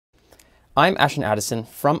I'm Ashton Addison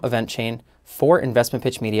from EventChain for Investment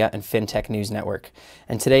Pitch Media and FinTech News Network.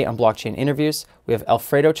 And today on Blockchain Interviews, we have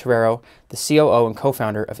Alfredo Terrero, the COO and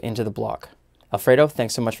co-founder of IntoTheBlock. Alfredo,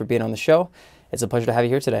 thanks so much for being on the show. It's a pleasure to have you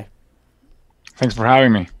here today. Thanks for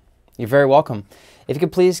having me. You're very welcome. If you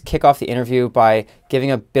could please kick off the interview by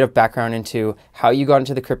giving a bit of background into how you got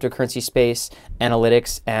into the cryptocurrency space,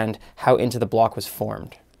 analytics, and how IntoTheBlock was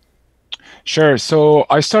formed. Sure. So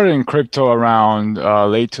I started in crypto around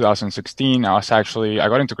late 2016. I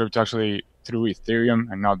got into crypto actually through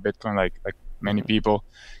Ethereum and not Bitcoin, like many people.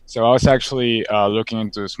 So I was actually looking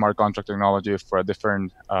into smart contract technology for a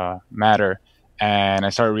different matter, and I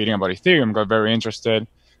started reading about Ethereum. Got very interested.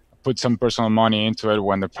 Put some personal money into it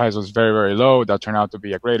when the price was very, very low. That turned out to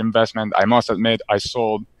be a great investment. I must admit, I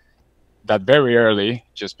sold that very early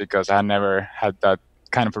just because I had never had that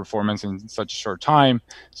kind of performance in such a short time.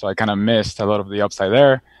 So I kind of missed a lot of the upside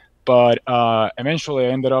there. But eventually I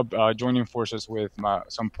ended up joining forces with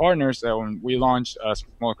some partners and we launched a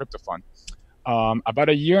small crypto fund. About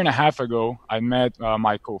a year and a half ago, I met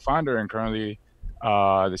my co-founder and currently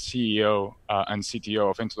the CEO and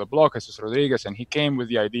CTO of IntoTheBlock, Jesus Rodriguez, and he came with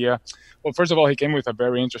the idea. Well, first of all, he came with a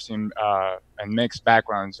very interesting and mixed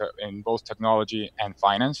background in both technology and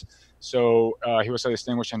finance. So he was a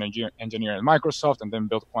distinguished engineer at Microsoft, and then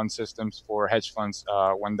built quant systems for hedge funds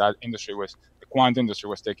when the quant industry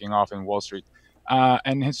was taking off in Wall Street.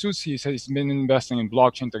 And Jesus, he said he's been investing in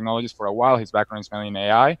blockchain technologies for a while. His background is mainly in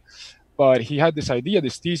AI, but he had this idea,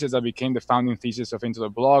 this thesis that became the founding thesis of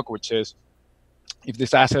IntoTheBlock, which is, if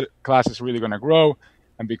this asset class is really going to grow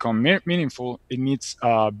and become meaningful, it needs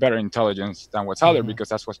better intelligence than what's out there, because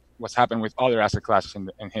that's what's happened with other asset classes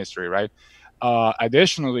in history, right?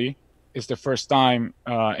 Additionally, it's the first time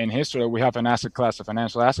in history that we have an asset class, a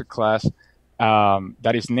financial asset class,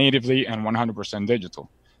 that is natively and 100% digital.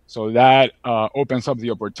 So that opens up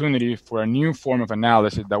the opportunity for a new form of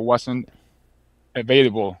analysis that wasn't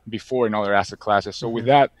available before in other asset classes. So with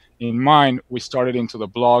that in mind, we started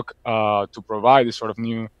IntoTheBlock to provide this sort of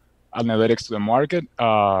new analytics to the market,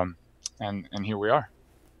 and here we are.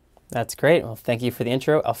 That's great. Well, thank you for the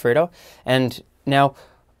intro, Alfredo. And now,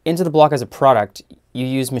 IntoTheBlock as a product, you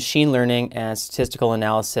use machine learning and statistical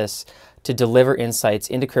analysis to deliver insights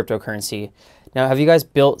into cryptocurrency. Now, have you guys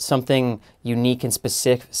built something unique and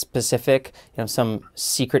specific, some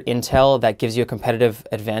secret intel that gives you a competitive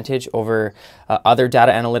advantage over other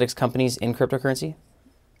data analytics companies in cryptocurrency?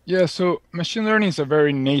 Yeah, so machine learning is a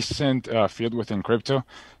very nascent field within crypto.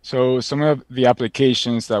 So some of the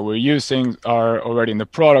applications that we're using are already in the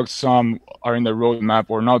product. Some are in the roadmap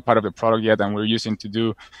or not part of the product yet, and we're using to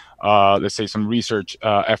do, let's say, some research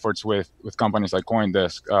efforts with companies like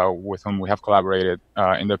CoinDesk, with whom we have collaborated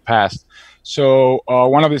in the past. So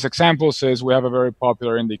one of these examples is we have a very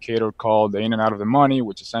popular indicator called the in and out of the money,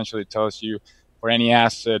 which essentially tells you for any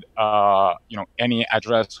asset, any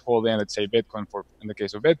address holding, let's say Bitcoin, in the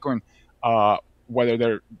case of Bitcoin,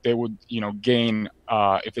 whether they would gain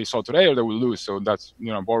if they sold today, or they would lose. So that's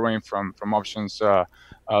borrowing from options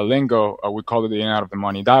lingo, we call it the in and out of the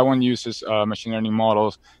money. That one uses machine learning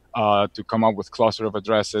models to come up with cluster of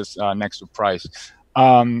addresses next to price.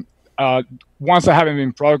 Once that haven't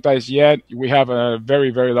been productized yet, we have a very,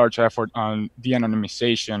 very large effort on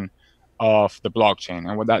de-anonymization of the blockchain.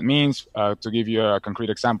 And what that means, to give you a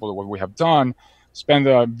concrete example of what we have done, spend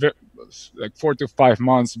like 4 to 5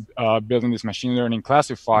 months building this machine learning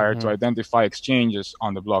classifier to identify exchanges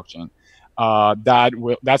on the blockchain.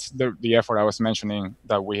 That's the effort I was mentioning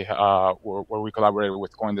that where we collaborated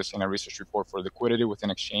with CoinDesk in a research report for liquidity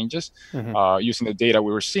within exchanges, using the data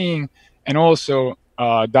we were seeing, and also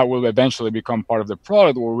that will eventually become part of the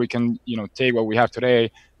product where we can take what we have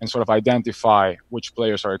today and sort of identify which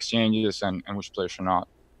players are exchanges and which players are not.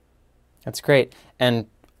 That's great. And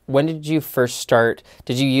when did you first start?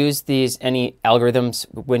 Did you use any algorithms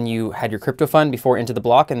when you had your crypto fund before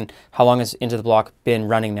IntoTheBlock? And how long has IntoTheBlock been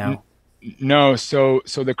running now? No, so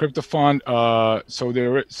the crypto fund, some of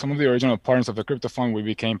the original partners of the crypto fund, we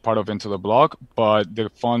became part of IntoTheBlock, but the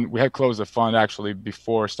fund, we had closed the fund actually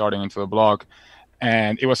before starting IntoTheBlock,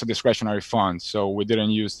 and it was a discretionary fund, so we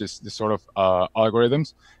didn't use this sort of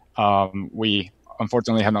algorithms. We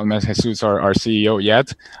unfortunately have not met Jesus, our CEO,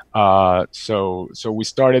 yet. So we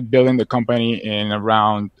started building the company in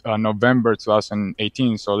around November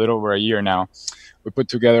 2018, so a little over a year now. We put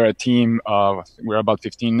together a team of, we're about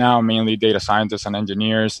 15 now, mainly data scientists and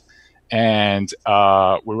engineers, and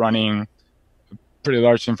we're running pretty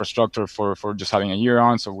large infrastructure for just having a year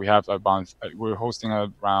on. So we're hosting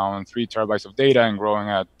around 3 terabytes of data and growing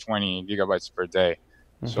at 20 gigabytes per day.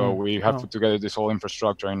 So we have put together this whole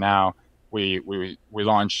infrastructure, and now we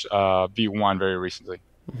launched V1 very recently.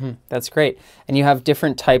 That's great. And you have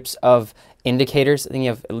different types of indicators. I think you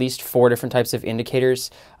have at least 4 different types of indicators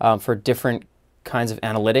for different kinds of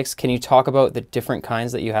analytics. Can you talk about the different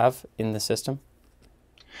kinds that you have in the system?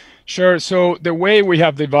 Sure. So the way we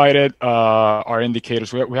have divided our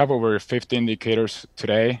indicators, we have over 50 indicators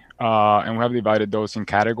today, and we have divided those in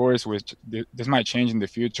categories, which this might change in the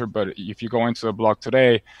future. But if you go into the block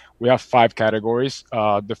today, we have 5 categories.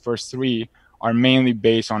 The first 3 are mainly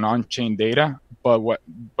based on on-chain data, but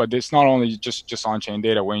it's not only just on-chain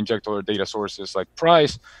data. We inject other data sources like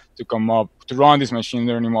price to come up to run these machine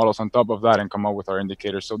learning models on top of that and come up with our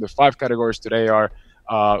indicators. So the 5 categories today are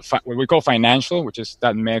what we call financial, which is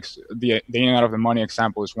that mix. The in and out of the money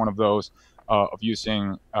example is one of those of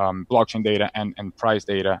using blockchain data and price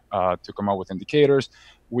data to come up with indicators.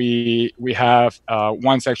 We have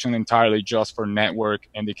one section entirely just for network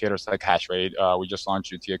indicators like hash rate. We just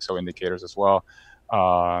launched UTXO indicators as well,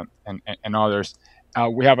 and others.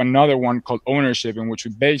 We have another one called ownership, in which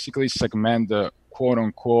we basically segment the quote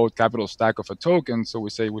unquote capital stack of a token. So we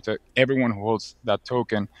say with everyone who holds that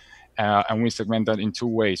token, and we segment that in 2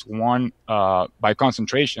 ways. One, by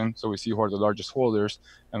concentration, so we see who are the largest holders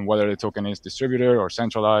and whether the token is distributed or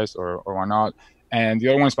centralized or not. And the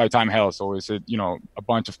other one is by time held. So is it a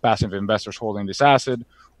bunch of passive investors holding this asset,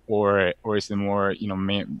 or is it more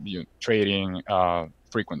trading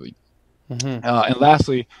frequently? And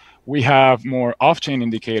lastly, we have more off-chain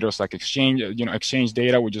indicators like exchange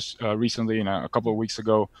data. We just recently, a couple of weeks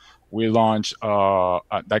ago, we launched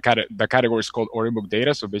that category is called order book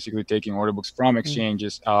data. So basically taking order books from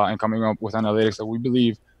exchanges and coming up with analytics that we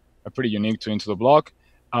believe are pretty unique to IntoTheBlock.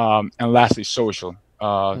 And lastly, social,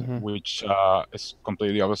 which is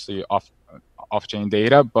completely obviously off-chain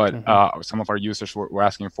data, but some of our users were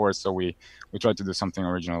asking for it, so we tried to do something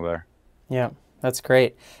original there. Yeah, that's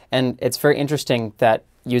great. And it's very interesting that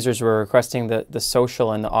users were requesting the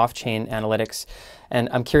social and the off-chain analytics. And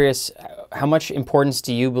I'm curious, how much importance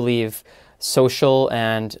do you believe social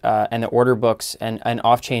and the order books and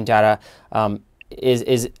off-chain data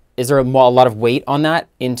is there a lot of weight on that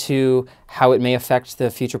into how it may affect the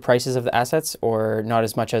future prices of the assets, or not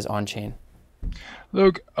as much as on-chain?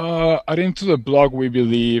 Look, at IntoTheBlock, we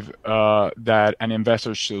believe that an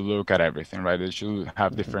investor should look at everything, right? They should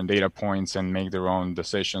have different data points and make their own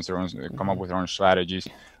decisions, come up with their own strategies.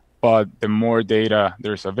 But the more data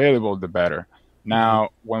there's available, the better. Now,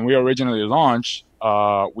 when we originally launched,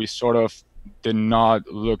 we sort of did not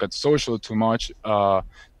look at social too much.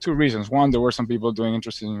 2 reasons. One, there were some people doing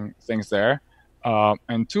interesting things there.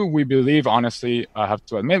 And 2, we believe, honestly, I have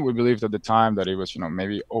to admit, we believed at the time that it was,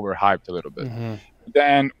 maybe overhyped a little bit.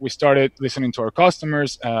 Then we started listening to our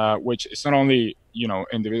customers, which is not only,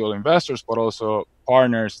 individual investors, but also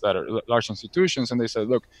partners that are large institutions. And they said,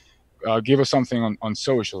 look, give us something on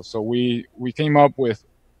social. So we came up with,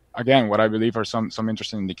 again, what I believe are some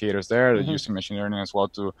interesting indicators there, using machine learning as well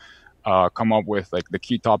to come up with like the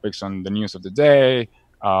key topics on the news of the day,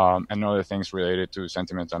 and other things related to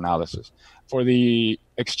sentiment analysis. For the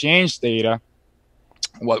exchange data,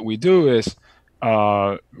 what we do is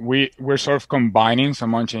we're sort of combining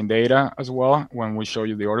some on-chain data as well when we show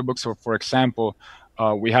you the order book. So for example,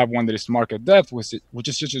 we have one that is market depth, which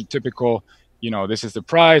is just a typical, this is the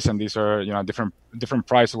price, and these are, different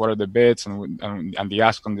prices, what are the bids and the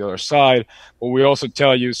ask on the other side. But we also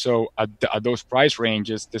tell you, so at those price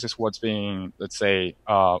ranges, this is what's being, let's say,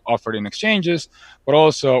 offered in exchanges. But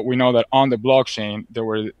also we know that on the blockchain, there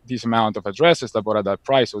were this amount of addresses that bought at that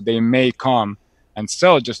price. So they may come and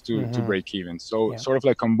sell just to break even. So sort of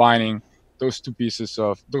like combining those 2 pieces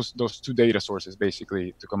of those 2 data sources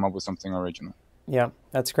basically to come up with something original. Yeah,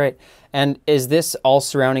 that's great. And is this all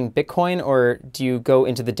surrounding Bitcoin, or do you go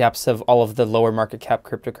into the depths of all of the lower market cap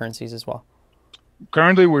cryptocurrencies as well?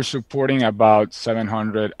 Currently, we're supporting about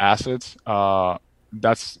 700 assets.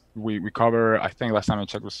 We cover, I think last time I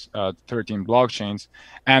checked was 13 blockchains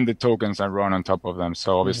and the tokens that run on top of them.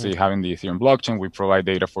 So obviously having the Ethereum blockchain, we provide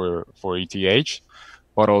data for ETH,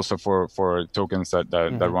 but also for tokens that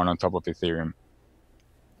run on top of Ethereum.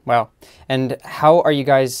 Wow. And how are you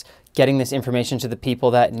guys getting this information to the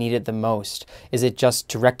people that need it the most? Is it just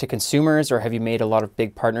direct to consumers, or have you made a lot of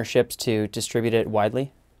big partnerships to distribute it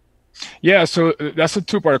widely? Yeah, so that's a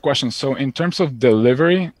 2-part question. So in terms of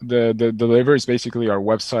delivery, the delivery is basically our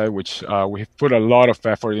website, which we've put a lot of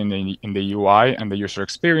effort in the UI and the user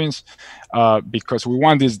experience, because we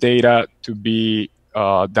want this data to be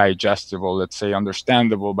digestible, let's say,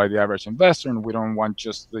 understandable by the average investor, and we don't want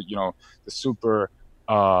just the super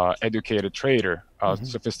educated trader,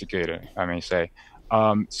 sophisticated, I may say.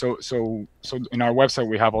 So in our website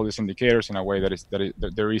we have all these indicators in a way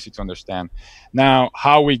that they're easy to understand. Now,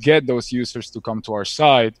 how we get those users to come to our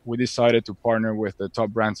site, we decided to partner with the top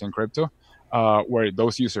brands in crypto, where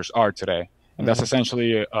those users are today, and that's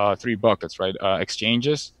essentially three buckets, right?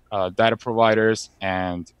 Exchanges, data providers,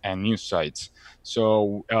 and news sites.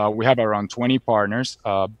 So we have around 20 partners.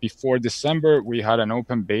 Before December, we had an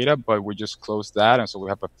open beta, but we just closed that, and so we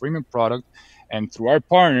have a premium product. And through our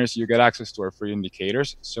partners, you get access to our free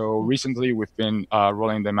indicators. So recently, we've been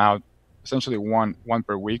rolling them out, essentially one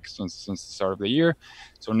per week since the start of the year.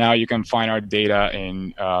 So now you can find our data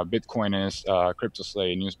in Bitcoinist,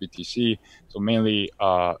 CryptoSlate, NewsBTC. So mainly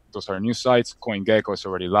those are new sites. CoinGecko is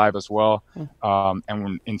already live as well.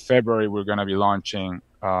 And in February, we're going to be launching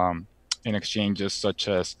in exchanges such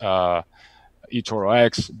as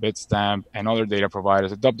eToroX, Bitstamp, and other data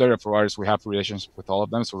providers. The top data providers, we have relations with all of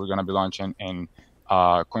them. So we're going to be launching in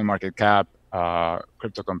CoinMarketCap,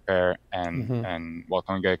 CryptoCompare, and well,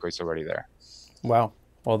 CoinGecko is already there. Wow.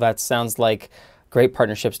 Well, that sounds like great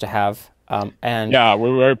partnerships to have. And yeah,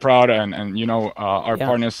 we're very proud, and you know, our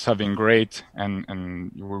partners have been great, and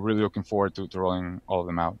we're really looking forward to rolling all of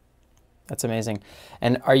them out. That's amazing.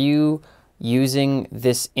 And are you using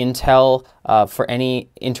this intel for any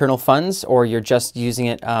internal funds, or you're just using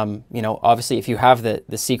it, you know, obviously if you have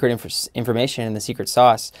the secret information and the secret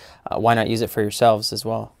sauce, why not use it for yourselves as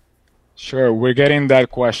well? Sure, we're getting that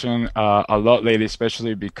question a lot lately,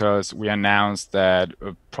 especially because we announced that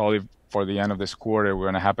probably for the end of this quarter, we're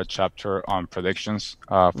going to have a chapter on predictions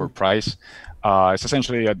for price. It's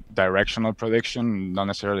essentially a directional prediction, not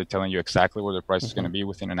necessarily telling you exactly where the price is going to be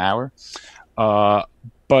within an hour.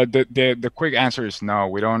 But the quick answer is no.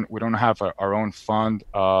 We don't have our own fund,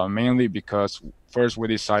 mainly because first we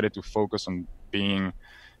decided to focus on being,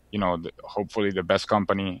 you know, hopefully the best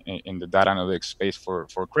company in the data analytics space for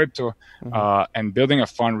crypto. And building a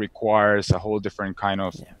fund requires a whole different kind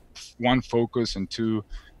of one, focus, and two,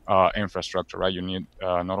 infrastructure, right? You need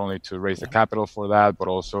not only to raise the capital for that, but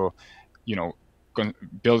also, you know,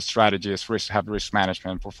 build strategies, have risk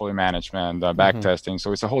management, portfolio management, back testing.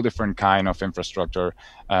 So it's a whole different kind of infrastructure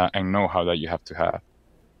and know-how that you have to have.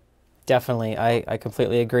 Definitely, I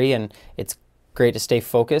completely agree, and it's great to stay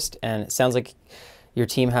focused. And it sounds like your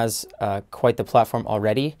team has quite the platform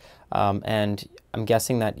already, and I'm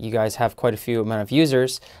guessing that you guys have quite a few amount of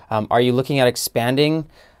users. Are you looking at expanding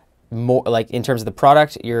more, like in terms of the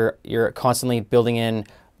product? You're constantly building in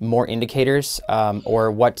more indicators,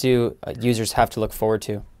 or what do users have to look forward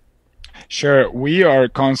to? Sure, we are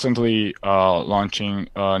constantly launching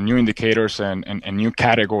new indicators and new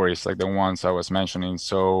categories like the ones I was mentioning.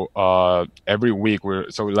 So every week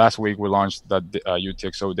last week we launched that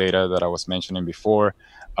UTXO data that I was mentioning before.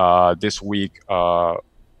 This week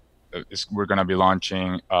we're going to be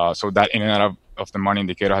launching, so that in and out of the money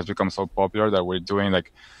indicator has become so popular that we're doing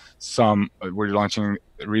like we're launching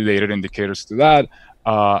related indicators to that.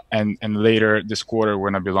 And later this quarter,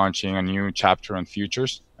 we're going to be launching a new chapter on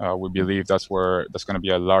futures. We believe that's going to be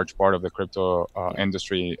a large part of the crypto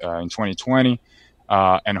industry in 2020,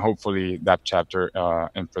 and hopefully that chapter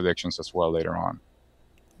in predictions as well later on.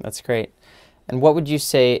 That's great. And what would you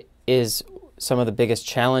say is some of the biggest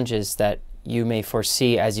challenges that you may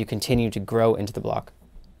foresee as you continue to grow IntoTheBlock?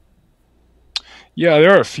 Yeah,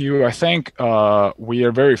 there are a few. I think we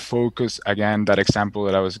are very focused, again, that example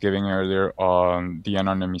that I was giving earlier on the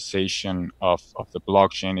anonymization of the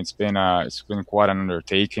blockchain. It's been quite an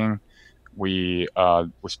undertaking. We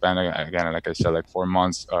spent, again, like I said, like 4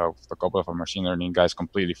 months with a couple of our machine learning guys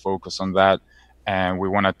completely focused on that, and we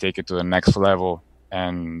want to take it to the next level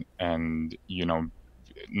and you know,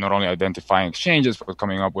 not only identifying exchanges, but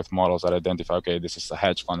coming up with models that identify, okay, this is a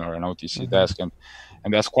hedge fund or an OTC desk, and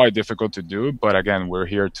that's quite difficult to do. But again, we're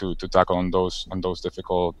here to tackle on those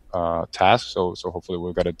difficult tasks. So hopefully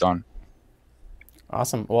we'll get it done.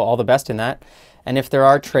 Awesome. Well, all the best in that. And if there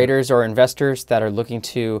are traders or investors that are looking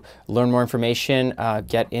to learn more information,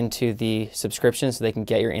 get into the subscription so they can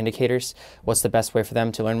get your indicators, what's the best way for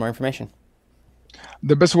them to learn more information?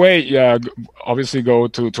 The best way, yeah, obviously go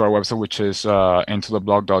to our website, which is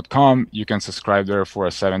IntoTheBlock.com. You can subscribe there for a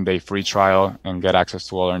 7-day free trial and get access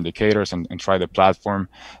to all our indicators and try the platform.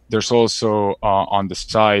 There's also on the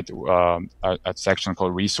site a section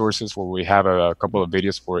called resources, where we have a couple of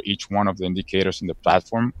videos for each one of the indicators in the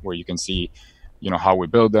platform, where you can see, you know, how we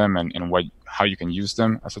build them and how you can use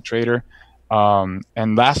them as a trader.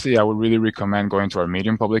 And lastly, I would really recommend going to our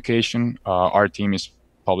Medium publication. Our team is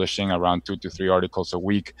publishing around 2 to 3 articles a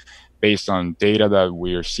week based on data that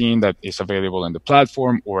we're seeing that is available in the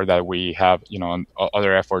platform, or that we have, you know,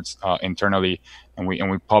 other efforts internally, and we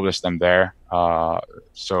publish them there.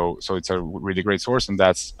 So it's a really great source, and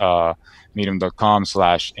that's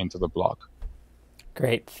medium.com/IntoTheBlock.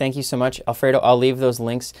 Great. Thank you so much, Alfredo. I'll leave those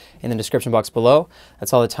links in the description box below.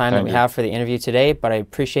 That's all the time that we have for the interview today, but I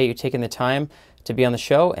appreciate you taking the time to be on the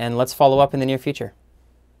show, and let's follow up in the near future.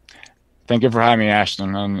 Thank you for having me,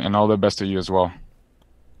 Ashton, and all the best to you as well.